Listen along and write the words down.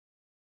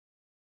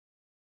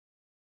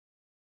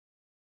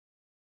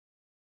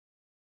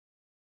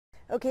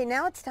Okay,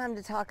 now it's time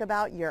to talk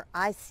about your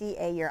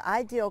ICA, your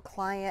ideal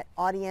client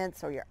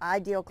audience, or your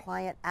ideal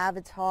client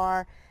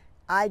avatar,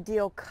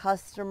 ideal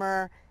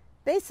customer.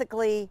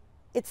 Basically,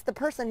 it's the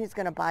person who's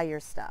going to buy your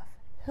stuff.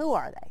 Who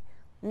are they?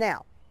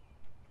 Now,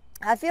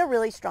 I feel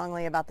really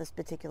strongly about this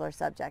particular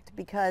subject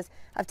because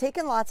I've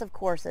taken lots of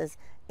courses,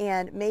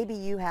 and maybe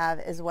you have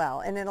as well.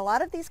 And in a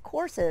lot of these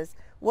courses,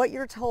 what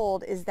you're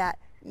told is that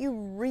you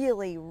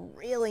really,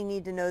 really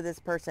need to know this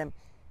person.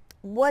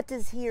 What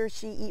does he or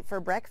she eat for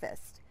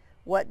breakfast?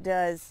 What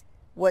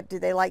do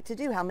they like to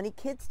do? How many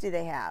kids do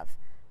they have?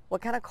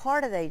 What kind of car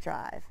do they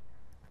drive?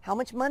 How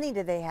much money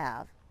do they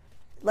have?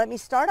 Let me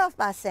start off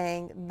by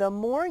saying the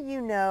more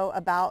you know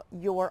about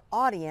your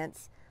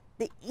audience,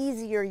 the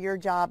easier your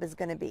job is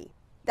going to be.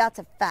 That's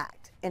a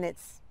fact, and it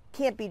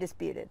can't be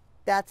disputed.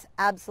 That's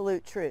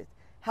absolute truth.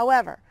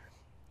 However,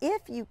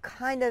 if you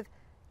kind of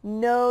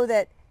know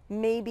that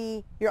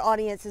maybe your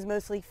audience is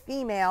mostly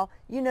female,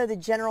 you know the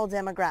general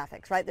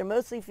demographics, right? They're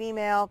mostly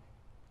female.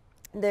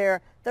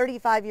 They're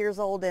 35 years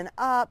old and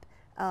up.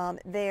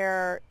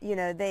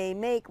 They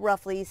make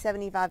roughly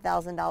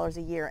 $75,000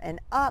 a year and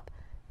up.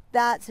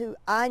 That's who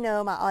I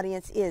know my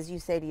audience is, you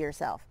say to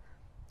yourself.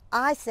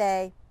 I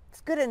say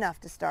it's good enough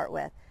to start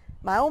with.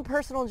 My own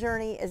personal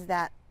journey is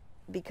that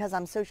because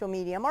I'm social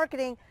media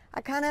marketing,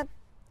 I kind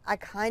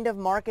of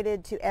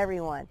marketed to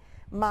everyone.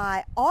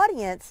 My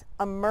audience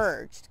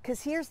emerged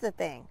because here's the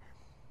thing.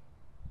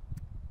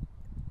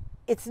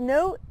 It's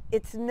no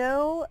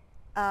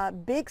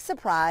big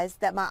surprise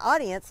that my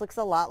audience looks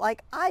a lot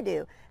like I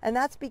do. And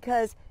that's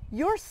because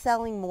you're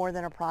selling more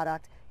than a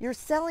product. You're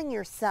selling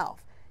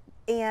yourself.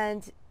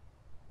 And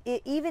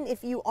even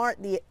if you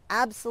aren't the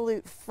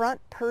absolute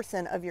front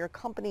person of your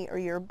company or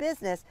your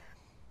business,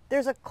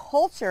 there's a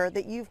culture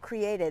that you've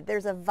created.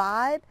 There's a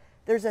vibe,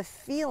 there's a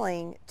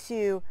feeling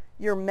to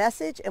your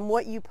message and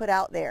what you put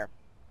out there.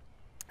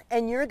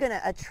 And you're going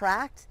to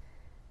attract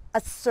a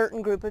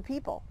certain group of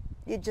people.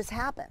 It just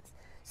happens.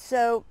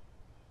 So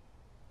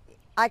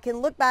I can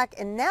look back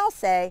and now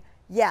say,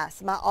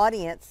 yes, my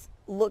audience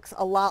looks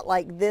a lot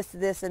like this,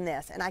 this, and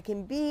this. And I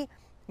can be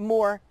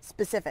more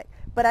specific.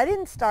 But I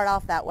didn't start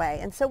off that way.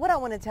 And so what I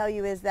want to tell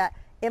you is that,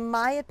 in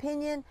my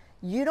opinion,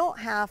 you don't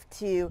have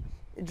to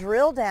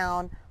drill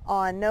down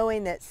on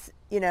knowing that,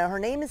 her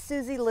name is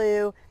Susie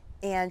Lou,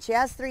 and she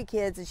has 3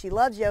 kids, and she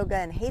loves yoga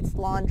and hates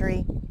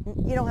laundry.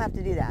 You don't have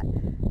to do that.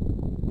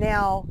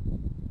 Now,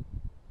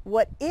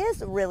 what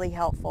is really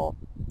helpful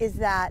is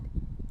that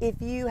if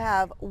you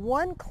have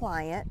one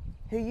client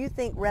who you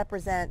think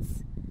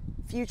represents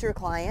future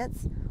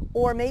clients,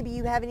 or maybe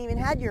you haven't even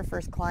had your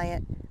first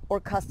client or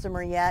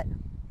customer yet,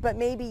 but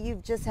maybe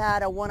you've just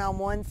had a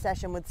one-on-one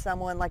session with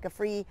someone, like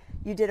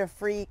you did a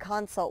free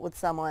consult with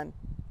someone,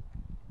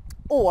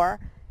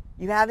 or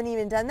you haven't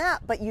even done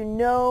that, but you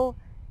know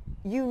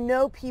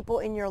people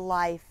in your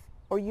life,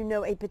 or you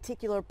know a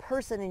particular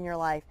person in your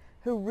life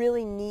who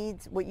really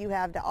needs what you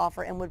have to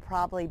offer and would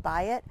probably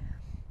buy it.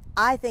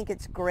 I think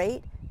it's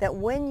great that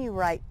when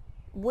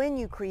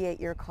you create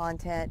your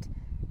content,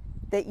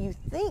 that you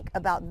think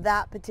about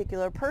that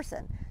particular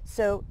person.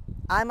 So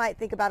I might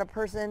think about a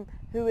person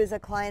who is a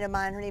client of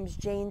mine. Her name is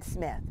Jane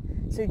Smith.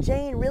 So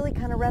Jane really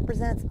kind of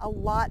represents a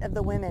lot of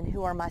the women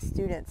who are my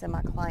students and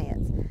my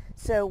clients.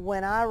 So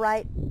when I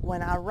write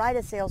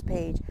a sales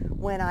page,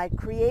 when I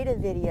create a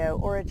video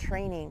or a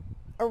training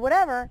or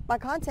whatever my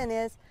content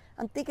is,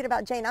 I'm thinking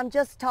about Jane. I'm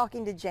just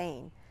talking to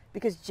Jane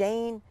because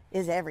Jane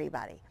is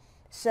everybody.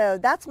 So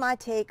that's my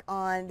take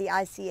on the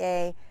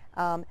ICA.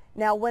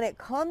 Now, when it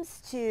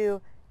comes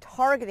to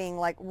targeting,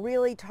 like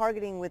really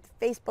targeting with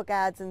Facebook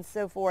ads and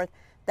so forth,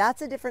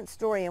 that's a different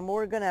story, and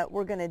we're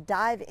gonna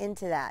dive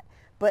into that.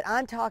 But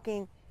I'm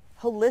talking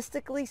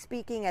holistically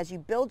speaking, as you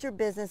build your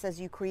business, as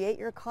you create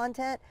your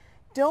content,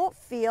 don't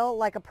feel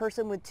like a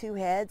person with 2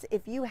 heads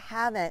if you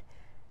haven't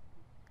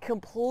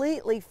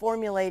completely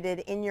formulated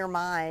in your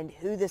mind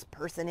who this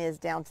person is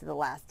down to the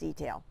last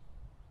detail.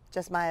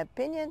 Just my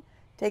opinion.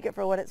 Take it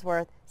for what it's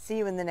worth. See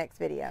you in the next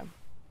video.